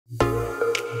Hey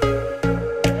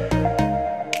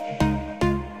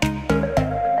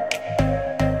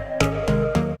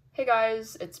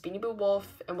guys, it's Beanie Boo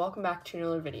Wolf, and welcome back to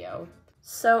another video.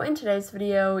 So in today's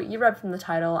video, you read from the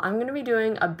title, I'm going to be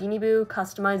doing a Beanie Boo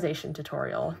customization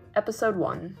tutorial, episode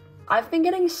 1. I've been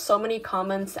getting so many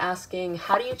comments asking,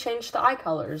 how do you change the eye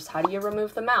colors? How do you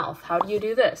remove the mouth? How do you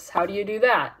do this? How do you do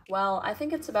that? Well, I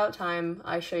think it's about time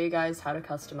I show you guys how to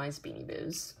customize Beanie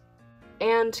Boos.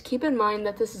 And keep in mind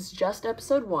that this is just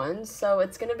episode 1, so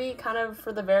it's going to be kind of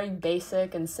for the very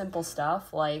basic and simple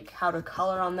stuff, like how to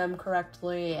color on them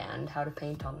correctly and how to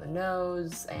paint on the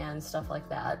nose and stuff like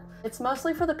that. It's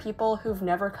mostly for the people who've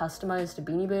never customized a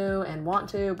Beanie Boo and want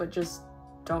to, but just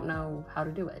don't know how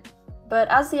to do it. But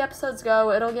as the episodes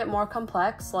go, it'll get more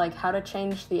complex, like how to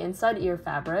change the inside ear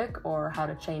fabric or how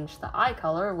to change the eye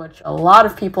color, which a lot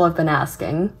of people have been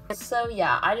asking. So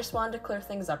yeah, I just wanted to clear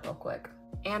things up real quick.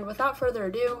 And without further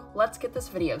ado, let's get this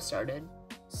video started.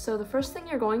 So the first thing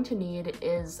you're going to need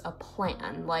is a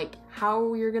plan, like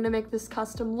how you're gonna make this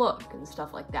custom look and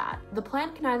stuff like that. The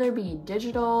plan can either be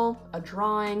digital, a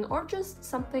drawing, or just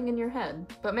something in your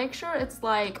head. But make sure it's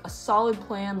like a solid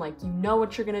plan, like you know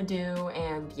what you're gonna do,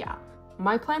 and yeah.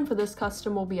 My plan for this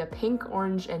custom will be a pink,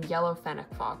 orange, and yellow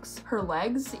fennec fox. Her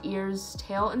legs, ears,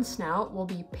 tail, and snout will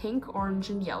be pink,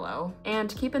 orange, and yellow.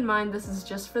 And keep in mind, this is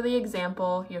just for the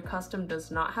example. Your custom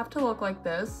does not have to look like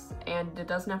this, and it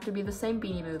doesn't have to be the same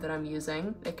Beanie Boo that I'm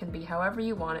using. It can be however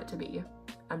you want it to be.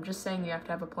 I'm just saying you have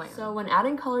to have a plan. So when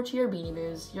adding color to your Beanie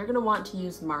Boos, you're gonna want to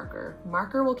use marker.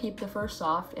 Marker will keep the fur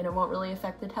soft and it won't really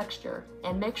affect the texture.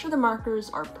 And make sure the markers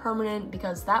are permanent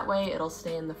because that way it'll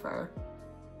stay in the fur.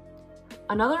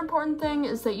 Another important thing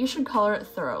is that you should color it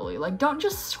thoroughly. Like, don't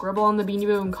just scribble on the Beanie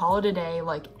Boo and call it a day,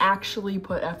 like actually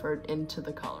put effort into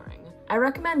the coloring. I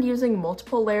recommend using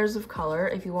multiple layers of color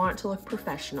if you want it to look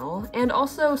professional, and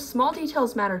also small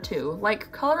details matter too,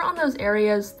 like color on those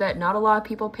areas that not a lot of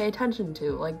people pay attention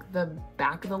to, like the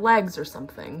back of the legs or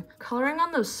something. Coloring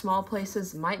on those small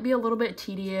places might be a little bit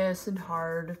tedious and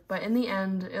hard, but in the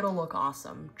end, it'll look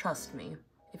awesome, trust me.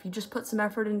 If you just put some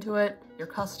effort into it, your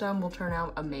custom will turn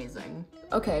out amazing.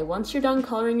 Okay, once you're done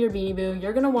coloring your Beanie Boo,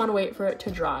 you're gonna wanna wait for it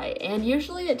to dry, and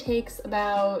usually it takes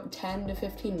about 10 to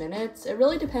 15 minutes. It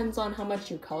really depends on how much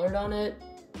you colored on it.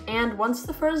 And once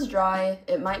the fur is dry,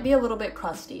 it might be a little bit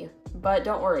crusty, but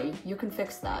don't worry, you can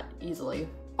fix that easily.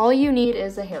 All you need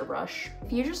is a hairbrush.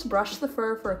 If you just brush the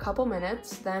fur for a couple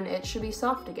minutes, then it should be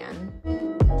soft again.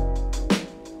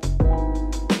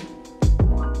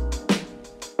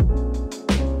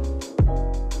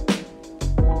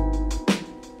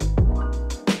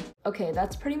 Okay,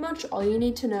 that's pretty much all you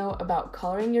need to know about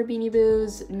coloring your Beanie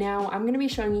Boos. Now I'm going to be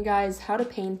showing you guys how to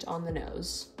paint on the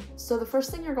nose. So the first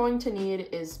thing you're going to need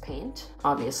is paint,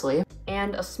 obviously,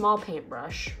 and a small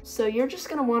paintbrush. So you're just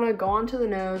going to want to go onto the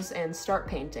nose and start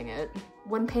painting it.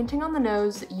 When painting on the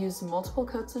nose, use multiple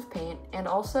coats of paint, and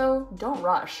also don't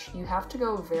rush. You have to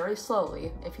go very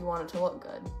slowly if you want it to look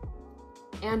good.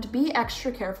 And be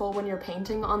extra careful when you're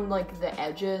painting on like the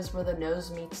edges where the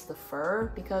nose meets the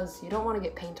fur, because you don't want to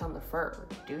get paint on the fur,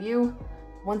 do you?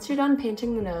 Once you're done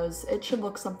painting the nose, it should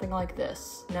look something like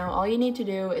this. Now all you need to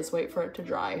do is wait for it to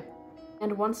dry.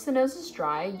 And once the nose is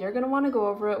dry, you're going to want to go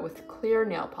over it with clear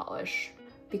nail polish,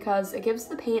 because it gives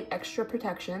the paint extra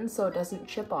protection so it doesn't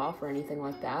chip off or anything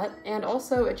like that, and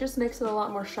also it just makes it a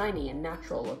lot more shiny and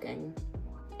natural looking.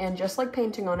 And just like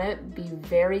painting on it, be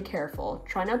very careful.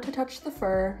 Try not to touch the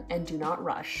fur and do not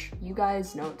rush. You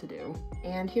guys know what to do.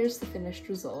 And here's the finished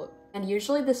result. And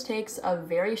usually this takes a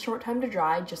very short time to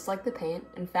dry, just like the paint.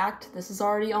 In fact, this is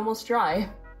already almost dry.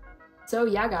 So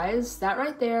yeah guys, that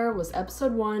right there was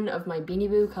episode 1 of my Beanie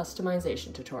Boo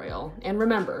customization tutorial. And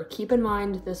remember, keep in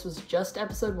mind this was just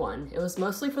episode 1. It was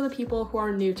mostly for the people who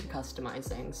are new to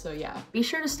customizing, so yeah. Be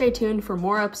sure to stay tuned for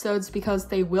more episodes because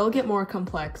they will get more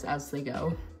complex as they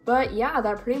go. But yeah,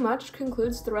 that pretty much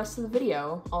concludes the rest of the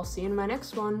video. I'll see you in my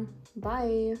next one.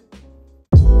 Bye!